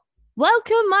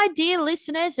Welcome, my dear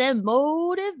listeners and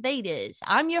motivators.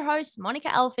 I'm your host, Monica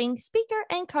Elfing, speaker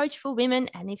and coach for women.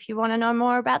 And if you want to know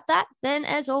more about that, then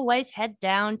as always, head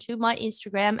down to my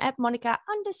Instagram at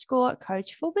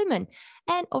Monica_coach for women.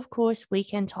 And of course, we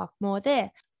can talk more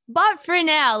there. But for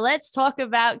now, let's talk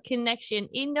about connection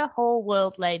in the whole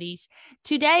world, ladies.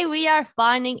 Today, we are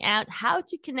finding out how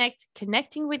to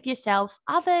connecting with yourself,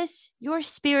 others, your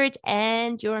spirit,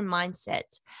 and your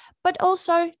mindset, but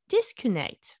also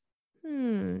disconnect.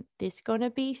 This is going to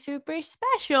be super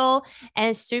special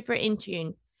and super in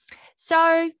tune.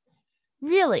 So,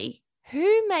 really,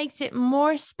 who makes it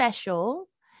more special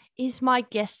is my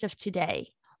guest of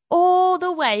today, all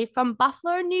the way from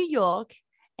Buffalo, New York.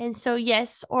 And so,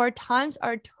 yes, our times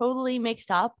are totally mixed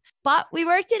up, but we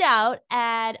worked it out.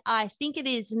 And I think it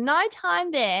is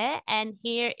nighttime there. And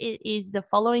here it is the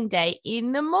following day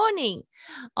in the morning.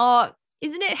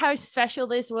 Isn't it how special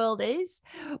this world is?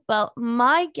 Well,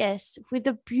 my guest with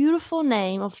the beautiful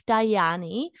name of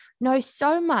Dayane knows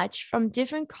so much from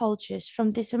different cultures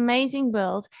from this amazing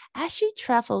world as she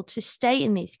traveled to stay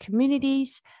in these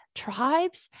communities,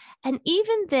 tribes, and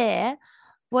even there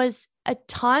was a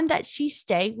time that she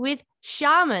stayed with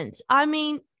shamans. I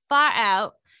mean, far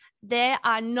out. There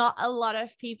are not a lot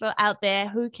of people out there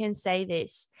who can say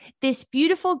this. This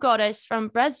beautiful goddess from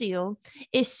Brazil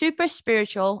is super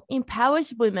spiritual,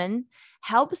 empowers women,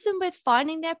 helps them with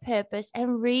finding their purpose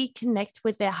and reconnect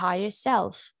with their higher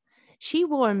self. She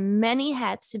wore many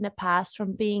hats in the past,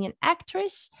 from being an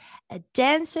actress, a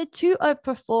dancer, to a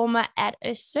performer at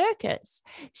a circus.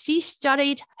 She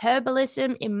studied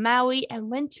herbalism in Maui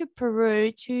and went to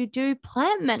Peru to do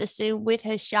plant medicine with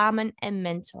her shaman and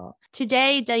mentor.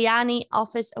 Today, Dayane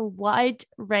offers a wide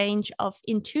range of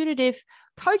intuitive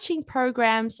coaching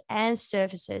programs and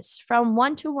services, from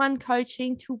one-to-one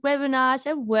coaching to webinars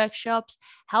and workshops,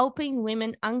 helping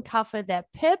women uncover their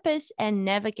purpose and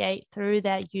navigate through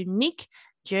their unique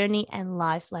journey and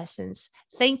life lessons.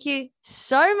 Thank you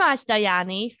so much,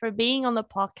 Dayane, for being on the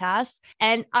podcast.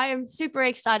 And I am super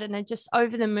excited and just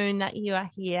over the moon that you are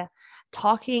here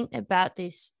talking about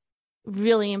this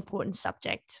really important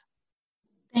subject.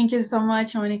 Thank you so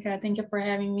much, Monica. Thank you for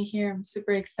having me here. I'm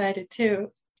super excited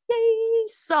too. Yay!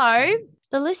 So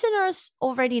the listeners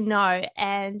already know,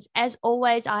 and as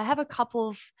always, I have a couple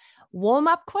of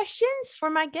warm-up questions for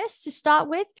my guests to start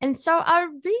with. And so I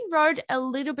rewrote a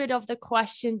little bit of the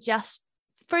question just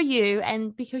for you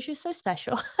and because you're so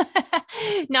special.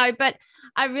 No, but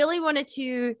I really wanted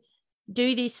to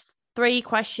do these 3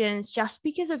 questions just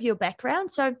because of your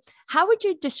background. So how would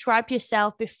you describe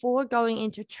yourself before going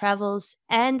into travels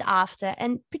and after,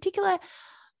 and particular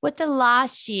what the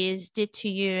last years did to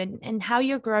you and how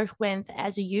your growth went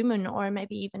as a human or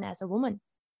maybe even as a woman?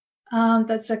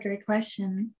 That's a great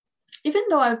question. Even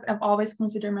though I've always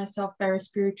considered myself very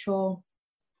spiritual,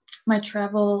 my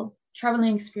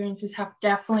traveling experiences have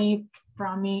definitely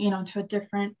brought me, to a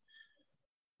different,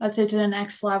 let's say, to the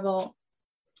next level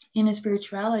in a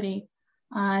spirituality,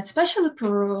 especially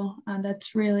Peru.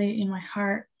 That's really in my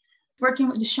heart. Working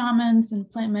with the shamans and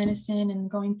plant medicine and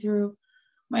going through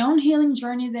my own healing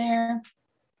journey there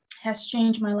has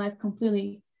changed my life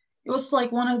completely. It was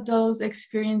like one of those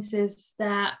experiences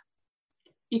that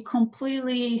it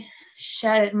completely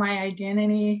shattered my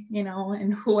identity,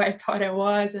 and who I thought I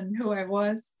was and who I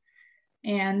was.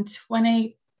 And when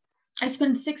I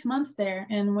spent 6 months there,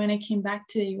 and when I came back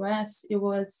to the US,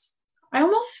 I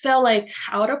almost felt like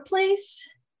out of place.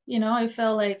 I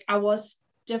felt like I was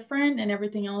different and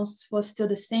everything else was still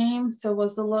the same. So it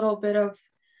was a little bit of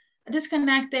a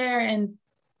disconnect there, and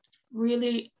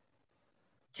really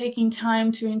taking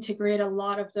time to integrate a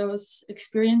lot of those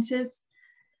experiences.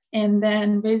 And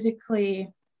then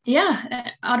basically,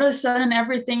 out of a sudden,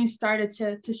 everything started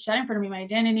to shed in front of me, my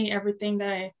identity, everything that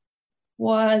I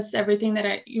was,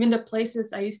 even the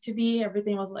places I used to be,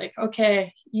 everything was like,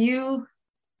 okay, you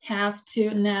have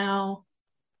to now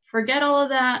forget all of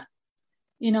that,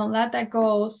 let that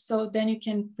go. So then you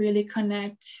can really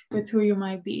connect with who you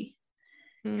might be,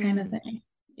 kind of thing.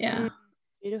 Yeah.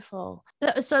 Beautiful.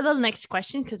 So the next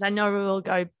question, because I know we will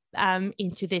go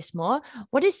into this more.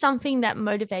 What is something that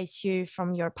motivates you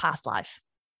from your past life?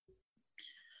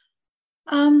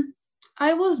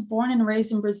 I was born and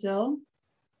raised in Brazil,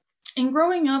 and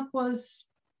growing up was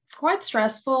quite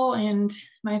stressful, and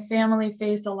my family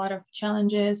faced a lot of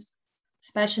challenges,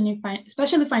 especially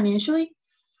financially.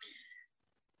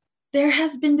 There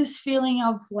has been this feeling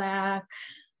of lack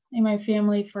in my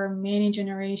family for many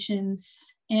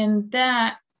generations, and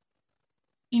that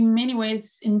in many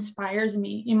ways inspires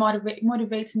me. It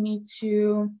motivates me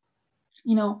to,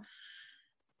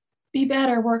 be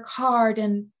better, work hard,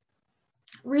 and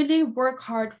really work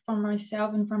hard for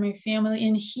myself and for my family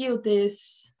and heal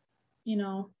this,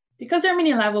 because there are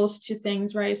many levels to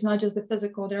things, right? It's not just the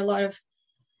physical. There are a lot of,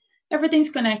 everything's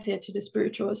connected to the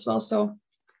spiritual as well. So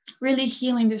really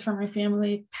healing this from my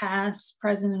family, past,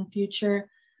 present, and future.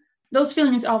 Those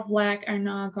feelings of lack are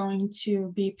not going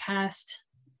to be passed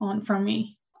on from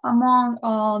me. Among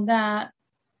all that,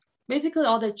 basically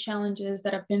all the challenges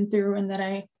that I've been through and that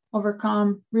I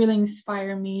overcome really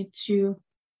inspire me to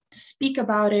speak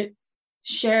about it,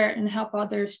 share, and help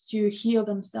others to heal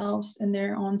themselves in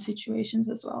their own situations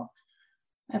as well.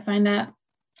 I find that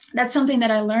that's something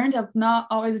that I learned. I've not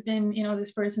always been,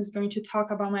 this person is going to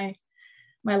talk about my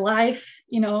life,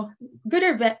 good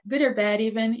or bad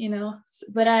even,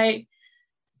 but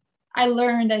I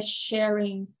learned that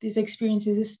sharing these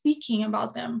experiences and speaking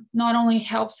about them not only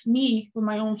helps me with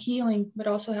my own healing, but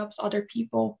also helps other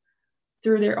people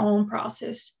through their own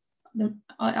process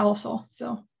also.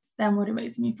 So that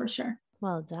motivates me for sure.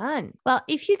 Well done. Well,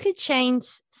 if you could change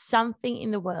something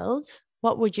in the world,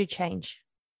 what would you change?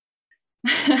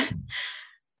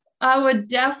 I would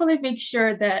definitely make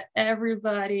sure that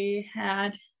everybody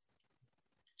had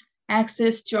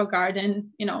access to a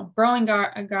garden, growing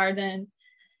a garden,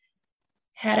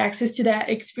 had access to that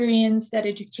experience, that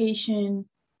education,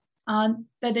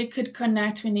 that they could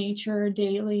connect with nature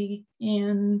daily,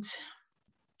 and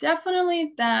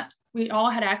definitely that we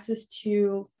all had access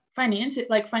to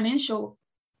financial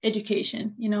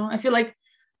education. I feel like,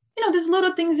 there's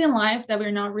little things in life that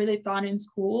we're not really taught in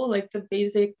school, like the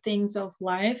basic things of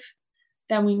life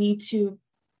that we need to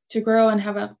grow and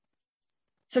have a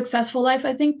successful life.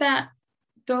 I think that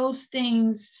those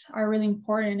things are really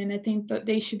important, and I think that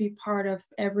they should be part of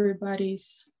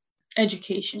everybody's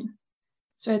education.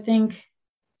 So I think,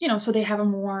 so they have a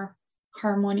more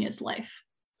harmonious life.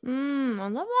 I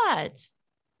love that.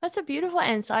 That's a beautiful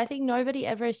answer. I think nobody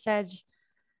ever said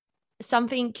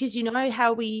something, because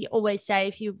how we always say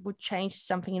if you would change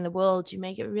something in the world, you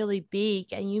make it really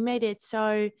big, and you made it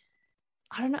so,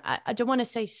 I don't know, I don't want to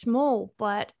say small,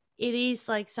 but it is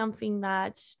like something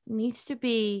that needs to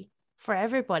be for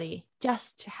everybody,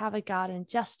 just to have a garden,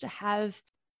 just to have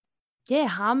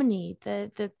harmony,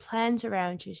 the plants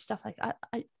around you, stuff like that.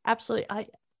 I absolutely, I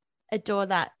adore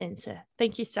that answer.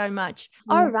 Thank you so much.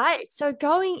 All right, so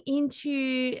going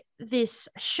into this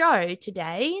show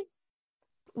today,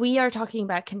 we are talking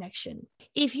about connection.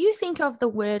 If you think of the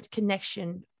word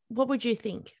connection, what would you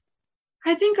think?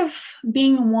 I think of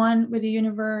being one with the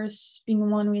universe, being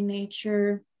one with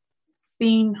nature,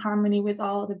 being in harmony with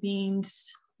all the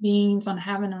beings on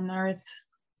heaven and earth.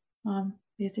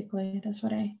 Basically, that's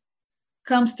what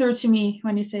comes through to me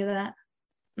when you say that.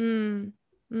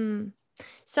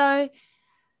 So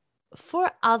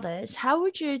for others, how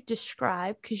would you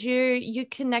describe, because you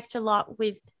connect a lot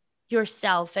with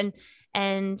yourself, and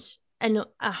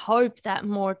I hope that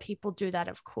more people do that,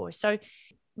 of course. So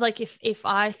like if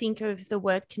I think of the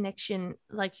word connection,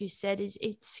 like you said,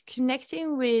 it's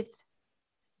connecting with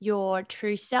your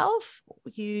true self.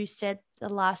 You said the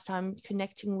last time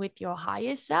connecting with your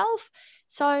higher self.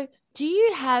 So do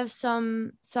you have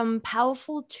some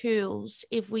powerful tools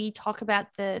if we talk about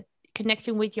the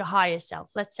connecting with your higher self?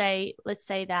 Let's say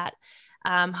that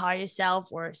higher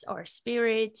self or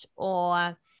spirit,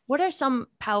 or what are some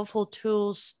powerful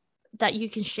tools that you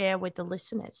can share with the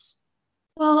listeners?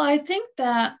 Well, I think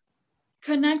that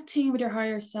connecting with your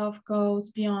higher self goes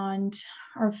beyond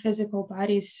our physical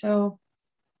bodies. So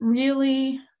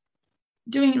really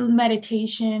doing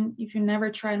meditation, if you never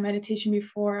tried meditation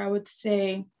before, I would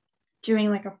say doing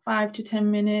like a 5 to 10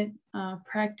 minute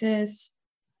practice.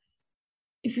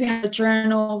 If you have a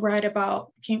journal, write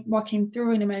about what came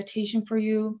through in a meditation for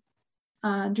you.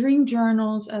 Dream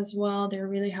journals as well, they're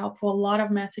really helpful. A lot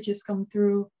of messages come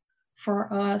through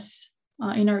for us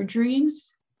in our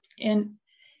dreams. And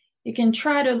you can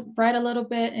try to write a little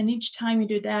bit, and each time you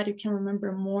do that, you can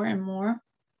remember more and more.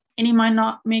 And it might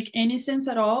not make any sense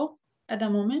at all at the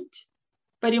moment,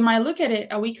 but you might look at it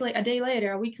a day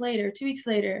later, a week later, 2 weeks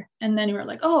later, and then you're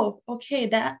like, oh, okay,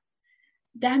 that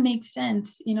makes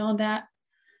sense.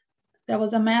 That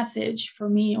was a message for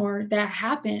me, or that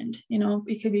happened.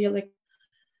 It could be like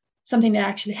something that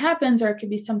actually happens, or it could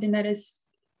be something that is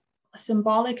a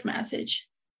symbolic message.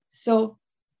 So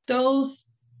those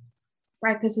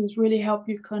practices really help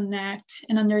you connect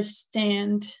and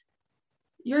understand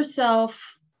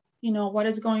yourself, what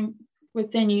is going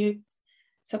within you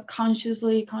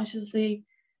subconsciously, consciously.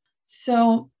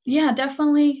 So yeah,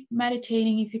 definitely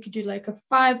meditating. If you could do like a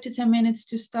 5 to 10 minutes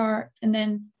to start, and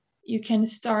then you can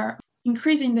start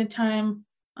increasing the time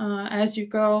as you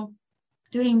go,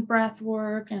 doing breath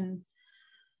work and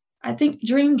I think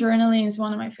dream journaling is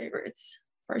one of my favorites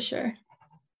for sure.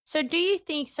 So do you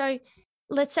think, so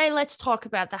let's talk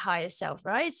about the higher self,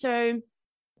 right? So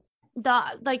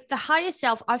the higher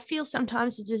self, I feel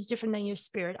sometimes it's just different than your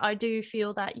spirit. I do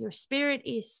feel that your spirit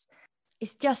is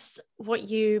just what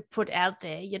you put out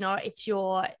there,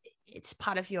 it's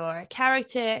part of your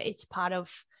character, it's part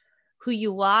of who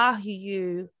you are, who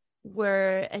you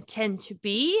were tend to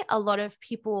be. A lot of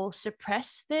people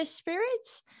suppress their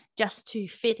spirits just to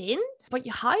fit in, but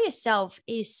your higher self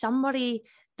is somebody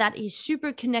that is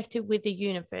super connected with the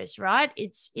universe, right?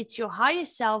 It's your higher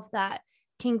self that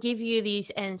can give you these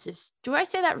answers. Do I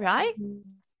say that right?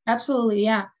 Absolutely,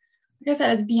 yeah. Like I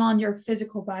said, it's beyond your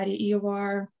physical body. You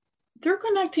are, through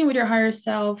connecting with your higher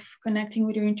self, connecting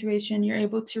with your intuition, you're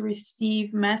able to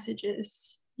receive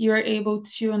messages. You're able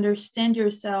to understand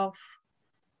yourself,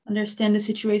 understand the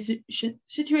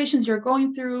situations you're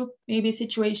going through, maybe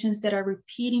situations that are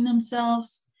repeating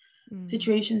themselves,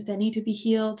 situations that need to be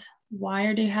healed. Why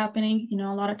are they happening?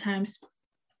 A lot of times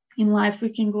in life,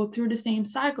 we can go through the same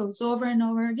cycles over and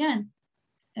over again.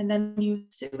 And then you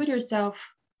sit with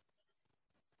yourself,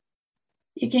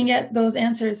 you can get those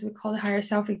answers. We call it higher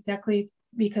self exactly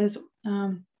because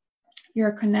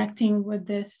you're connecting with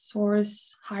this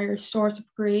source, higher source of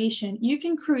creation. You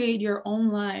can create your own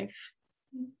life,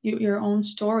 your own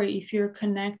story if you're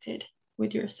connected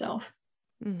with yourself.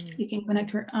 You can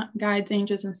connect with guides,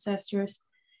 angels, ancestors.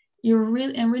 You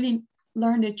really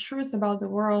learn the truth about the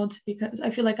world, because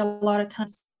I feel like a lot of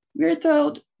times we're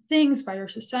told things by our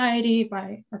society,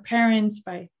 by our parents,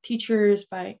 by teachers,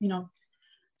 by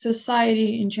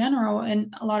society in general,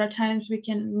 and a lot of times we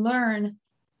can learn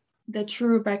the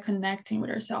truth by connecting with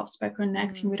ourselves, by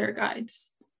connecting with our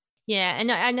guides. Yeah,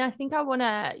 and I think I want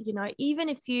to, even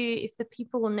if the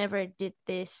people never did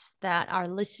this that are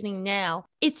listening now,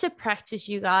 it's a practice,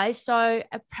 you guys. So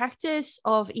a practice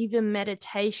of even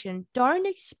meditation. Don't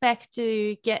expect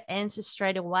to get answers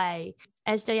straight away.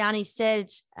 As Dayane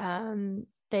said,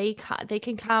 they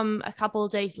can come a couple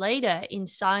of days later in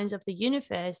signs of the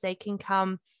universe. They can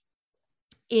come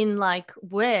in like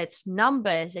words,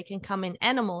 numbers. They can come in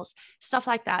animals, stuff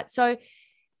like that. So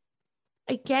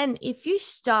again, if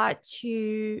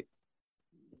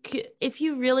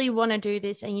you really want to do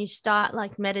this and you start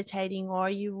like meditating, or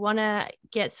you want to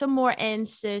get some more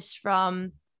answers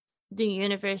from the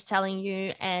universe telling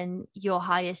you and your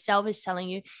higher self is telling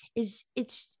you,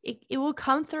 it will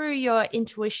come through your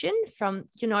intuition from,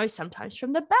 sometimes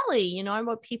from the belly,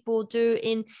 what people do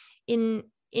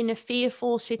in a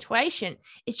fearful situation.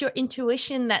 It's your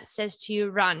intuition that says to you,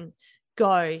 run,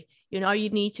 go, you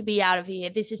need to be out of here.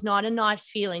 This is not a nice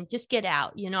feeling. Just get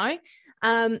out,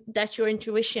 that's your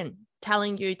intuition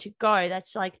telling you to go.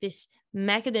 That's like this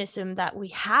mechanism that we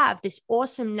have, this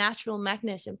awesome natural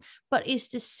mechanism, but it's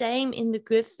the same in the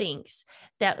good things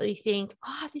that we think,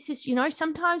 this is,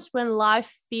 sometimes when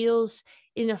life feels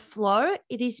in a flow,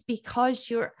 it is because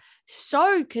you're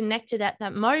so connected at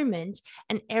that moment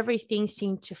and everything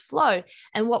seemed to flow.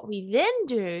 And what we then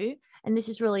do, and this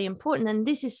is really important, and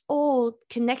this is all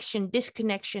connection,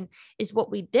 disconnection, is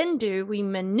what we then do. We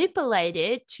manipulate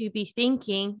it to be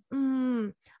thinking,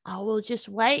 I will just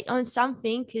wait on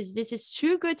something because this is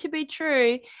too good to be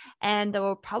true. And there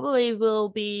will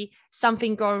be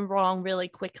something going wrong really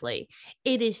quickly.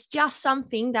 It is just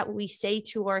something that we say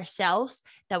to ourselves,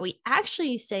 that we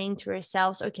actually saying to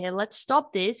ourselves, okay, let's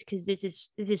stop this because this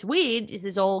is weird. This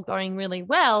is all going really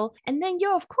well. And then,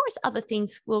 of course, other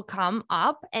things will come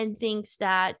up, and things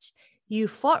that you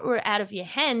thought were out of your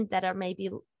hand that are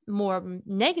maybe more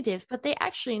negative, but they're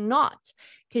actually not,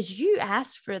 because you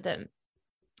asked for them.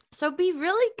 So be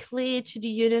really clear to the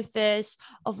universe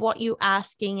of what you're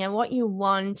asking and what you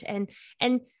want. And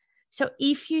so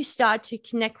if you start to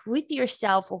connect with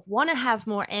yourself or want to have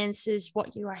more answers,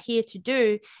 what you are here to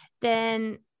do,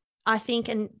 then I think,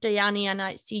 and Dayane, and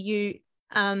I see you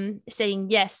saying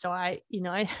yes. So I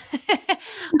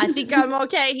think I'm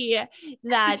okay here,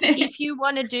 that if you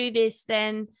want to do this,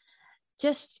 then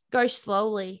just go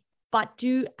slowly, but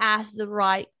do ask the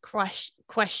right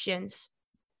questions.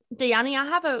 Dayane, I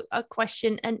have a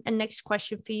question, a next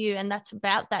question for you, and that's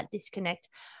about that disconnect.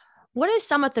 What are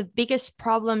some of the biggest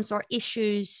problems or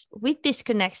issues with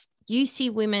disconnects you see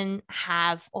women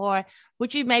have, or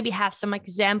would you maybe have some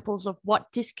examples of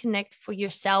what disconnect for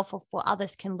yourself or for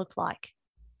others can look like?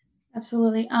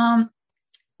 Absolutely.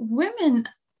 Women,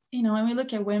 when we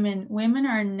look at women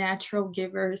are natural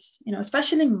givers,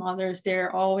 especially mothers.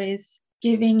 They're always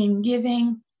giving and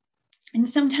giving. And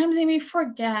sometimes they may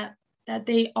forget that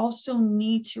they also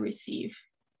need to receive.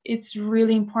 It's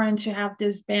really important to have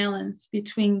this balance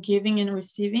between giving and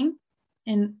receiving.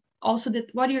 And also that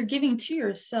what you're giving to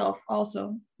yourself,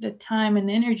 also the time and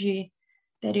energy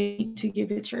that you need to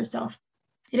give it to yourself.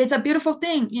 It is a beautiful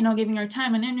thing, giving your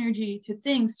time and energy to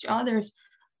things, to others,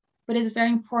 but it's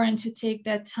very important to take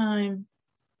that time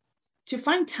to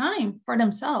find time for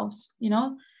themselves,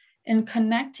 and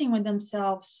connecting with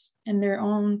themselves and their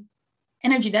own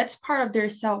energy. That's part of their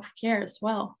self-care as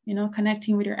well.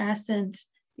 Connecting with your essence,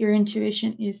 your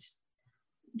intuition is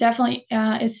definitely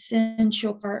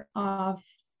essential part of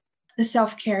the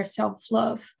self-care,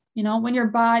 self-love. When your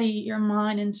body, your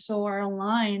mind, and soul are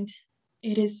aligned,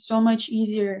 it is so much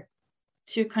easier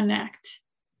to connect.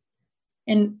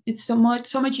 And it's so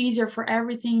much easier for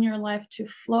everything in your life to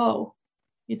flow.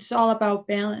 It's all about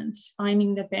balance,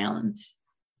 finding the balance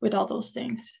with all those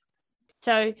things.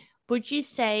 So would you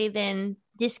say then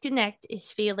disconnect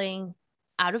is feeling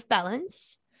out of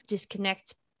balance?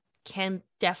 Disconnect can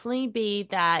definitely be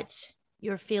that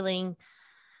you're feeling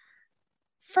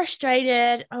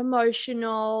frustrated,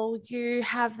 emotional, you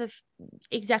have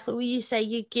exactly what you say,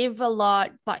 you give a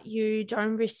lot, but you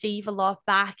don't receive a lot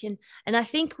back. And I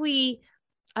think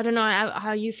I don't know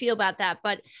how you feel about that,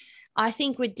 but I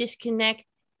think with disconnect,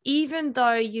 even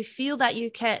though you feel that you're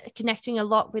connecting a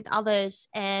lot with others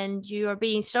and you are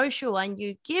being social and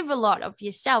you give a lot of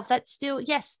yourself, that's still,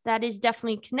 yes, that is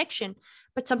definitely connection.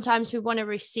 But sometimes we want to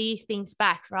receive things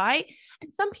back, right?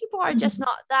 And some people are just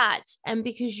not that. And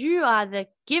because you are the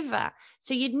giver,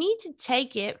 so you need to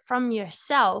take it from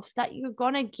yourself that you're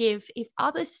going to give. If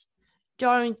others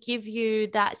don't give you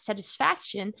that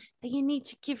satisfaction, then you need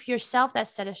to give yourself that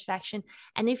satisfaction.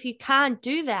 And if you can't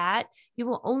do that, you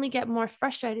will only get more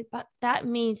frustrated. But that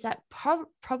means that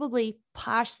probably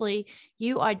partially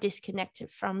you are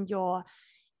disconnected from your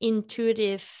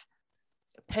intuitive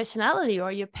personality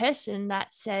or your person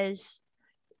that says,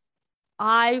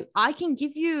 I can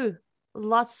give you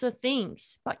lots of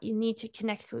things, but you need to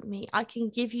connect with me. I can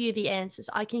give you the answers.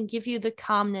 I can give you the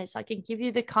calmness. I can give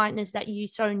you the kindness that you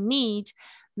so need.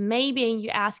 Maybe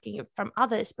you're asking it from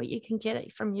others, but you can get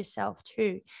it from yourself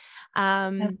too.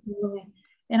 Absolutely.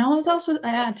 And I was also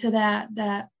add to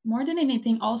that more than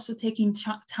anything, also taking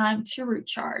time to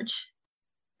recharge.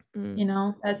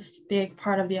 That's a big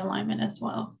part of the alignment as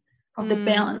well, of the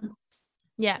balance.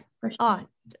 Yeah. Sure. Oh,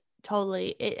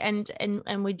 totally.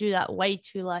 And we do that way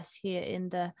too less here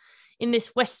in this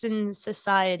Western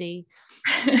society.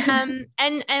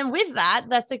 And with that,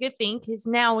 that's a good thing, because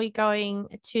now we're going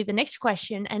to the next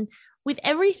question. And with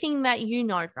everything that you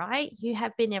know, right, you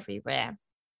have been everywhere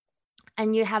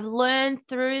and you have learned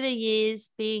through the years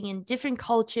being in different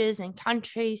cultures and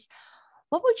countries.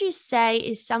 What would you say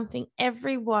is something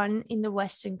everyone in the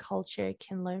Western culture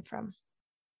can learn from?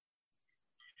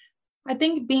 I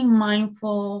think being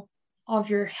mindful of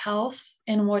your health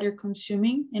and what you're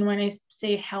consuming. And when I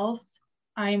say health,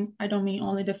 I don't mean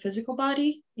only the physical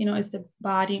body, it's the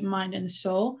body, mind, and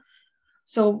soul.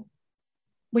 So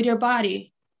with your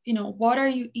body, what are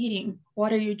you eating?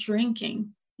 What are you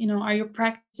drinking? Are you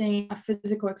practicing a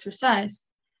physical exercise?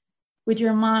 With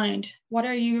your mind, what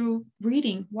are you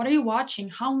reading? What are you watching?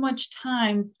 How much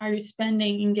time are you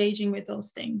spending engaging with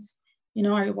those things?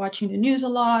 Are you watching the news a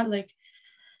lot? Like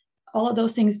all of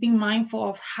those things, being mindful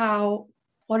of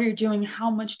what you're doing, how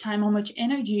much time, how much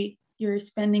energy you're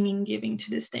spending and giving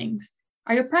to these things.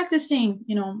 Are you practicing,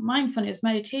 mindfulness,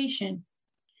 meditation?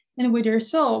 And with your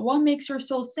soul, what makes your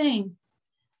soul sing?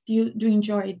 Do you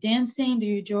enjoy dancing? Do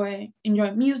you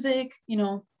enjoy music?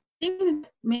 Things that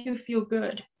make you feel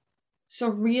good. So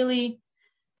really,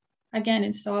 again,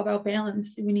 it's all about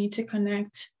balance. We need to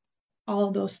connect all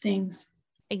of those things.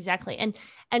 Exactly. And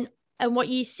what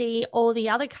you see, all the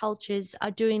other cultures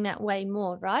are doing that way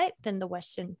more, right, than the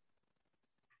Western.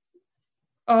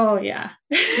 Oh, yeah.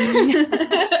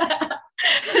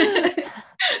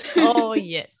 Oh,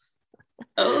 yes.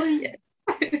 Oh, yeah.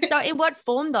 So in what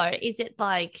form, though? Is it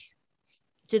like,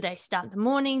 do they start in the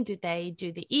morning? Do they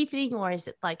do the evening? Or is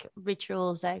it like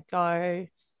rituals that go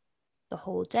the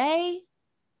whole day?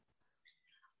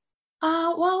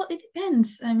 Well, it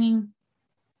depends. I mean,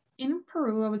 in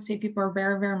Peru, I would say people are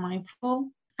very, very mindful.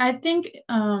 I think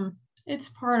it's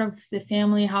part of the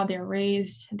family, how they're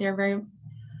raised. A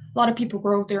lot of people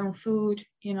grow their own food,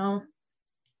 a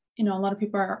lot of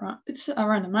people it's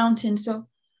around the mountains. So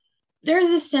there's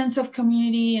a sense of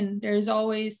community, and there's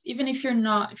always, even if you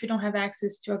don't have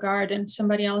access to a garden,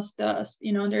 somebody else does,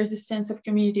 there's a sense of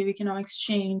community we can all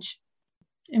exchange.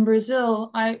 In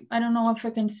Brazil, I don't know if I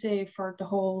can say for the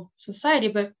whole society,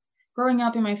 but growing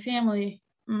up in my family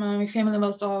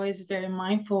was always very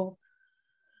mindful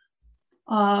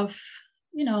of,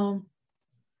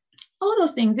 all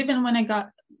those things. Even when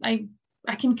I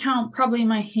I can count probably in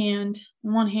my hand,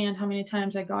 in one hand, how many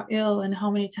times I got ill and how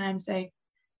many times I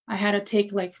had to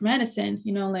take like medicine,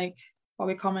 like what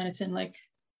we call medicine, like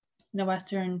in the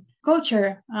Western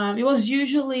culture. It was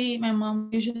usually, my mom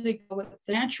usually go with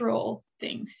the natural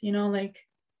things, like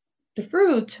the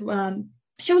fruit.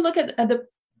 She would look at the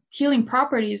healing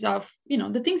properties of,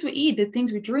 the things we eat, the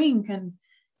things we drink, and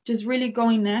just really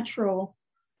going natural.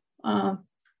 And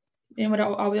I would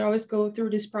always go through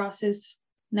this process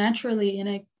naturally.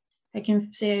 And I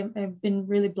can say I've been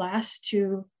really blessed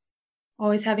to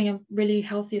always having a really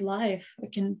healthy life.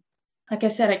 Like I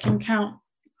said, I can count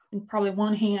in probably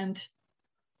one hand,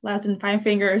 less than 5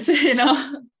 fingers,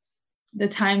 the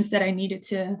times that I needed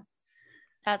to.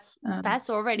 That's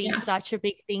already such a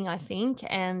big thing, I think.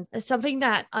 And it's something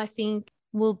that I think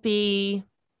will be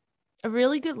a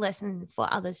really good lesson for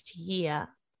others to hear,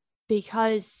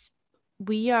 because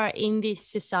we are in this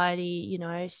society,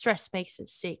 stress makes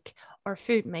us sick or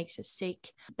food makes us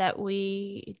sick, that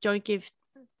we don't give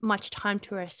much time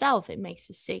to ourselves, it makes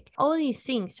us sick, all these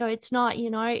things. So it's not,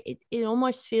 it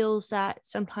almost feels that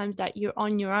sometimes that you're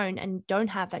on your own and don't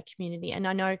have that community. And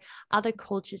I know other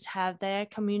cultures have, their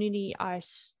community are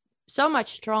so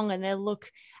much stronger and they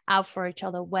look out for each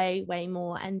other way, way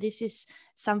more. And this is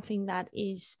something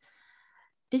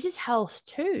this is health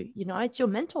too, it's your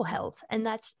mental health, and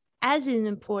that's as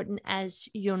important as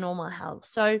your normal health.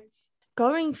 So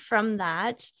going from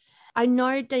that, I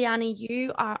know, Dayane,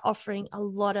 you are offering a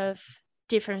lot of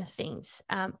different things,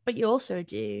 but you also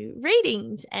do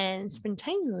readings, and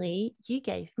spontaneously you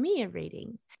gave me a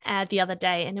reading the other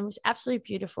day, and it was absolutely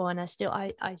beautiful. And I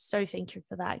so thank you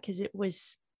for that, because it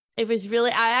was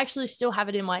really, I actually still have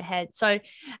it in my head. So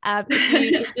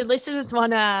if the listeners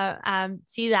want to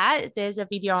see that, there's a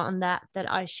video on that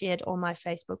I shared on my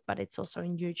Facebook, but it's also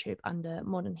on YouTube under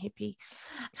Modern Hippie.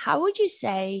 How would you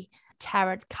say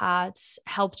tarot cards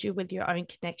helped you with your own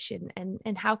connection,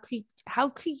 and how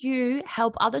could you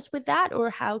help others with that,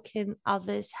 or how can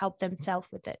others help themselves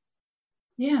with it?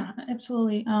 Yeah,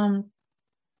 absolutely.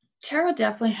 Tarot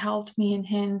definitely helped me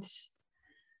enhance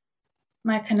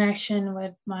my connection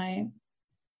with my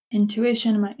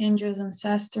intuition, my angels,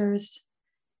 ancestors.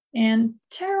 And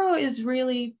tarot is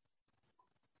really,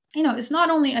 it's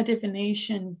not only a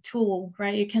divination tool,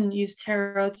 right? You can use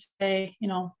tarot to say,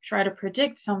 try to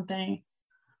predict something.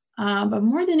 But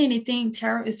more than anything,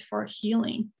 tarot is for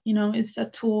healing. It's a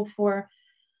tool for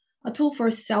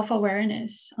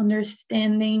self-awareness,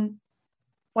 understanding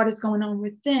what is going on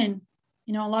within.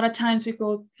 A lot of times we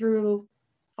go through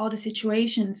all the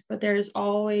situations, but there's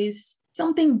always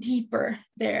something deeper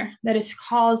there that is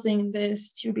causing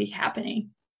this to be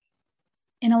happening.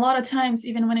 And a lot of times,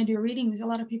 even when I do readings, a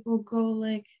lot of people go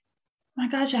like, my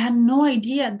gosh, I had no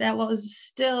idea that was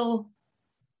still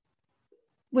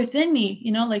within me,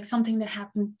 like something that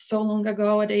happened so long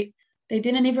ago. They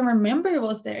didn't even remember it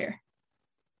was there.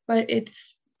 But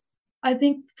I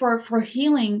think for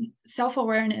healing,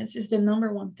 self-awareness is the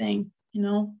number one thing,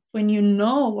 when you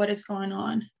know what is going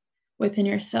on within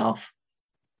yourself,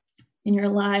 in your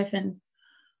life, and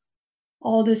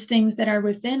all these things that are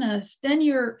within us, then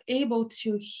you're able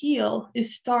to heal,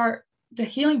 start the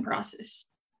healing process.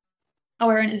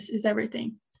 Awareness is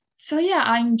everything. So yeah,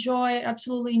 I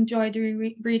absolutely enjoy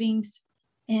doing readings,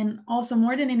 and also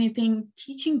more than anything,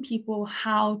 teaching people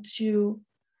how to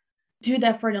do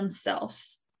that for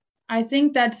themselves. I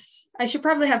think I should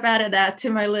probably have added that to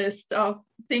my list of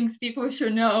things people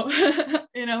should know.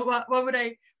 What would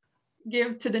I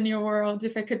give to the new world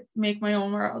if I could make my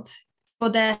own world? Well,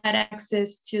 that had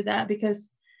access to that, because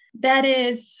that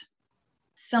is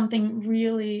something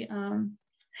really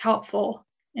helpful.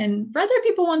 And whether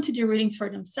people want to do readings for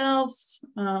themselves,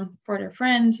 for their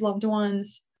friends, loved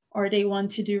ones, or they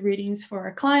want to do readings for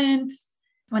our clients.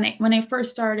 When I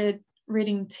first started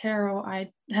reading tarot,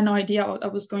 I had no idea I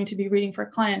was going to be reading for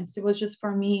clients. It was just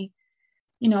for me.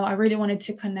 I really wanted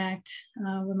to connect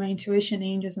with my intuition,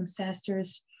 angels,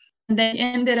 ancestors. And they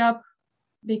ended up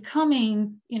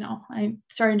becoming, I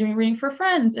started doing reading for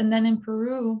friends. And then in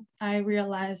Peru, I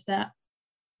realized that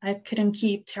I couldn't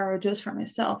keep tarot just for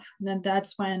myself. And then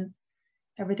that's when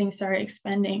everything started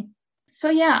expanding. So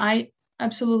yeah, I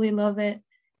absolutely love it.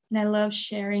 And I love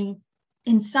sharing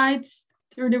insights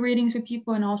through the readings with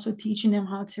people, and also teaching them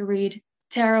how to read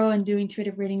tarot and do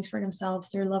intuitive readings for themselves,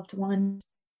 their loved ones.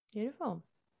 Beautiful.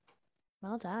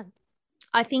 Well done.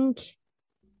 I think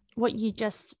what you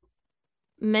just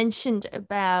mentioned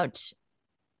about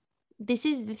this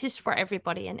is for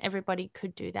everybody, and everybody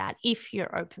could do that if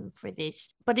you're open for this,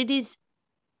 but it is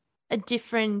a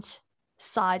different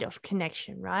side of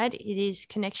connection, right? It is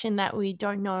connection that we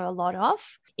don't know a lot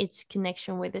of. It's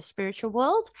connection with the spiritual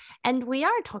world. And we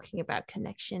are talking about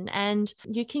connection, and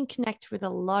you can connect with a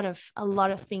lot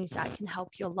of things that can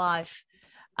help your life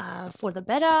for the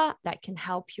better, that can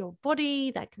help your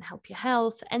body, that can help your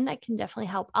health, and that can definitely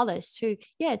help others to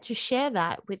share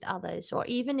that with others. Or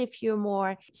even if you're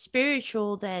more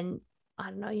spiritual than, I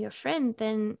don't know, your friend,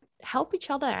 then help each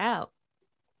other out.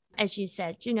 As you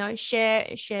said,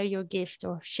 share your gift,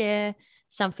 or share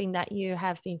something that you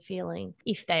have been feeling,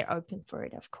 if they're open for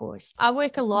it, of course. I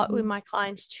work a lot with my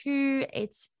clients too.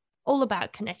 It's all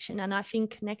about connection. And I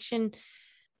think connection,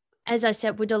 as I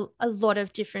said, with a lot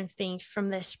of different things, from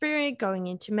their spirit going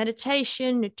into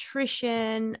meditation,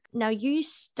 nutrition. Now, you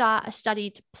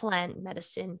studied plant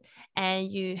medicine and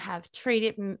you have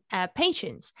treated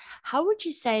patients. How would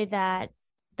you say that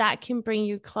can bring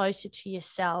you closer to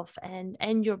yourself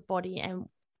and your body?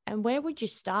 And where would you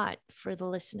start for the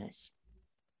listeners?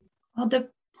 Well, the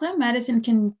plant medicine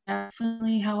can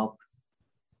definitely help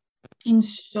in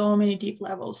so many deep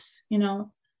levels.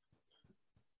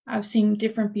 I've seen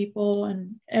different people,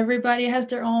 and everybody has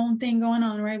their own thing going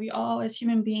on, right? We all, as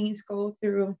human beings, go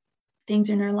through things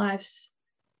in our lives.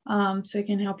 So it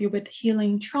can help you with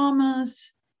healing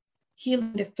traumas,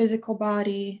 healing the physical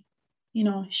body,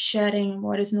 shedding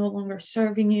what is no longer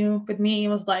serving you. With me, it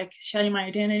was like shedding my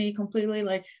identity completely,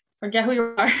 like forget who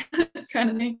you are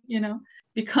kind of thing,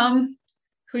 become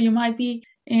who you might be.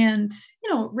 And,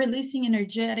 releasing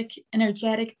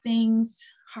energetic things,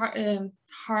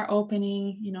 heart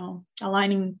opening,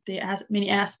 aligning the many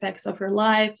aspects of your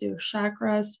life, your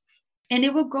chakras. And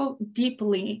it will go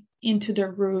deeply into the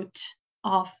root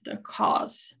of the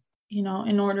cause,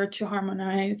 in order to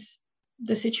harmonize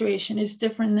the situation. Is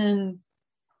different than,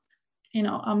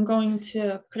 I'm going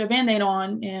to put a Band-Aid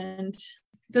on. And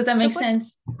does that make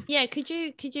sense? Yeah. Could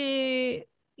you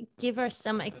give us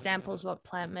some examples what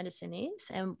plant medicine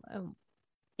is, and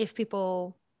if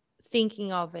people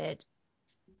thinking of it,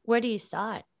 where do you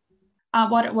start?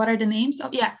 What are the names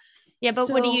of? Yeah,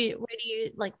 but where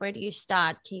do you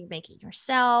start? Can you make it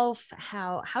yourself?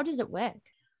 How does it work?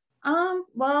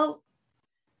 Well,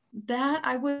 that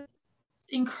I would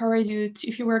encourage you to,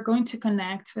 if you were going to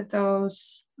connect with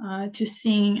those, to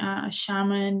seeing a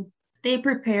shaman. They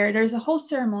prepare, there's a whole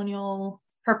ceremonial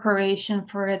preparation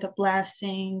for it, the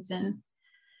blessings, and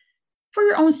for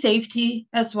your own safety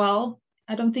as well.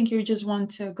 I don't think you just want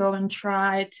to go and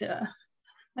try to,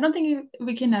 I don't think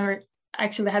we can never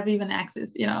actually have even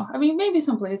access, I mean, maybe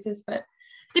some places, but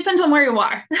depends on where you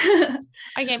are.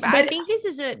 Okay, but I think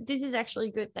this is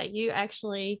actually good that you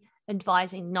actually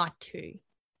advising not to.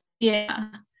 Yeah,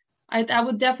 I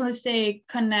would definitely say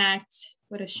connect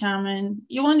with a shaman.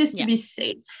 You want this to be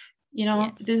safe,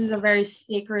 Yes. This is a very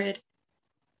sacred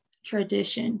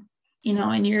tradition,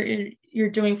 and you're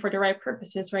doing for the right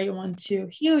purposes, right? You want to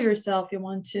heal yourself, you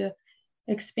want to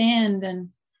expand and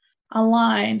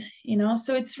align,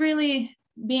 so it's really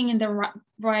being in the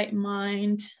right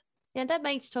mind. Yeah, that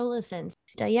makes total sense.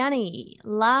 Dayane,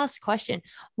 last question.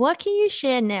 What can you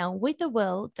share now with the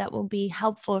world that will be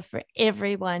helpful for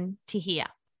everyone to hear?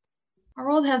 Our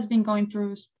world has been going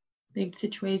through big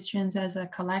situations as a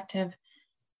collective.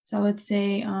 So I would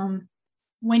say,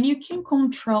 when you can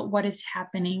control what is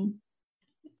happening,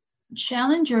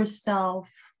 challenge yourself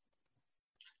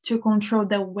to control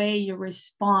the way you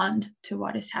respond to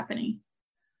what is happening.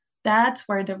 That's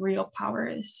where the real power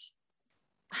is.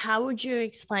 How would you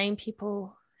explain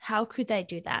people? How could they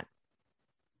do that?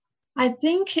 I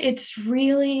think it's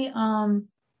really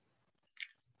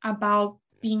about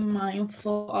being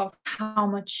mindful of how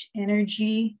much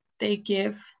energy they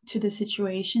give to the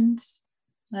situations.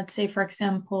 Let's say, for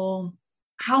example,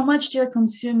 how much they're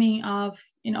consuming of,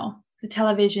 the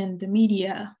television, the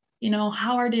media,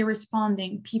 how are they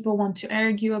responding? People want to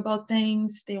argue about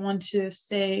things. They want to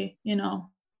say,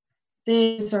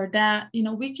 this or that.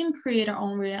 We can create our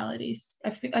own realities.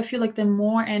 I feel like the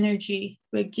more energy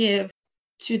we give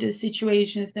to the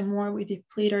situations, the more we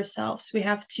deplete ourselves. We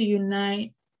have to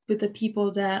unite with the people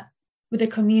with the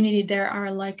community that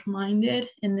are like-minded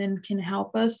and then can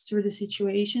help us through the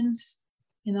situations,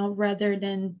 rather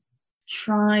than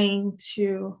trying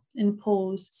to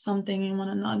impose something in one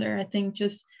another. I think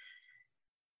just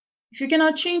if you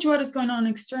cannot change what is going on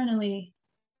externally,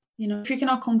 if you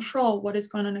cannot control what is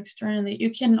going on externally, you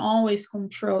can always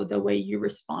control the way you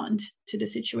respond to the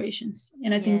situations.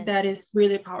 And I think that is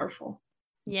really powerful.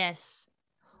 Yes.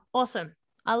 Awesome.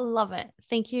 I love it.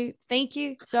 Thank you. Thank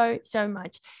you so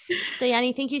much.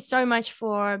 Dayane, thank you so much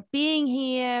for being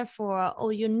here, for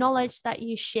all your knowledge that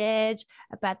you shared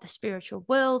about the spiritual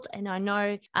world. And I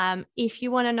know if you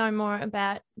want to know more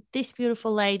about this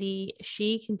beautiful lady,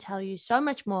 she can tell you so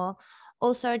much more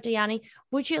Also, Dayane,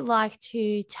 would you like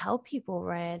to tell people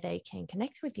where they can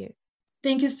connect with you?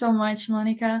 Thank you so much,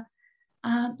 Monica.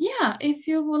 Yeah, if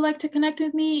you would like to connect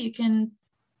with me, you can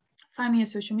find me on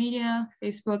social media,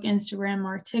 Facebook, Instagram,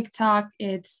 or TikTok.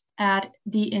 It's at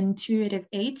The Intuitive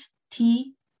 8,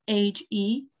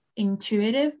 THE,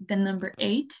 intuitive, the number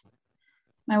 8.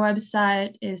 My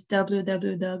website is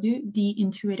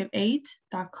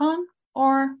www.theintuitive8.com,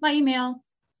 or my email,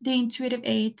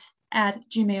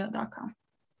 theintuitive8@gmail.com.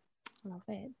 Love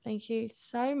it. Thank you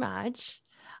so much.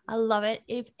 I love it.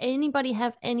 If anybody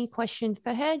have any questions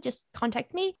for her, just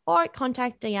contact me or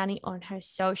contact Dayane on her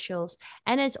socials.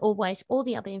 And as always, all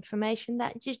the other information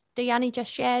that Dayane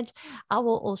just shared, I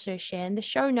will also share in the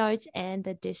show notes and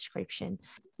the description.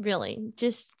 Really,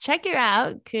 just check her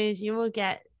out because you will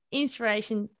get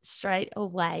inspiration straight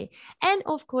away. And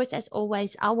of course, as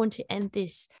always, I want to end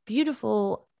this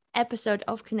beautiful episode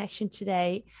of Connection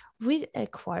today with a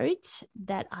quote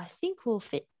that I think will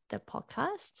fit the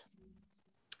podcast.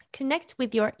 Connect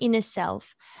with your inner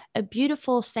self. A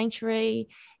beautiful sanctuary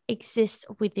exists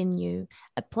within you,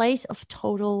 a place of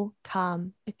total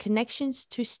calm, a connection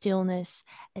to stillness,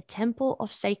 a temple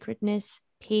of sacredness,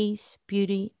 peace,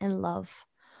 beauty, and love.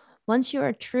 Once you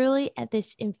are truly at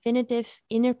this infinitive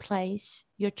inner place,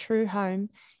 your true home,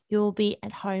 you will be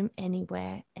at home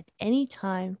anywhere, at any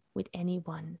time, with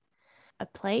anyone. A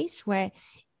place where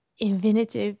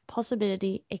infinitive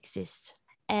possibility exists.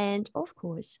 And of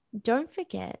course, don't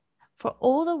forget, for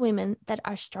all the women that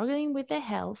are struggling with their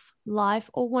health, life,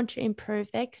 or want to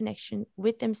improve their connection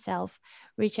with themselves,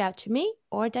 reach out to me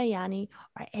or Dayane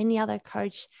or any other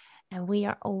coach, and we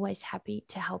are always happy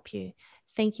to help you.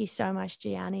 Thank you so much,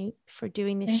 Dayane, for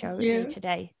doing this show with me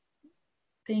today.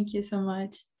 Thank you so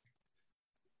much.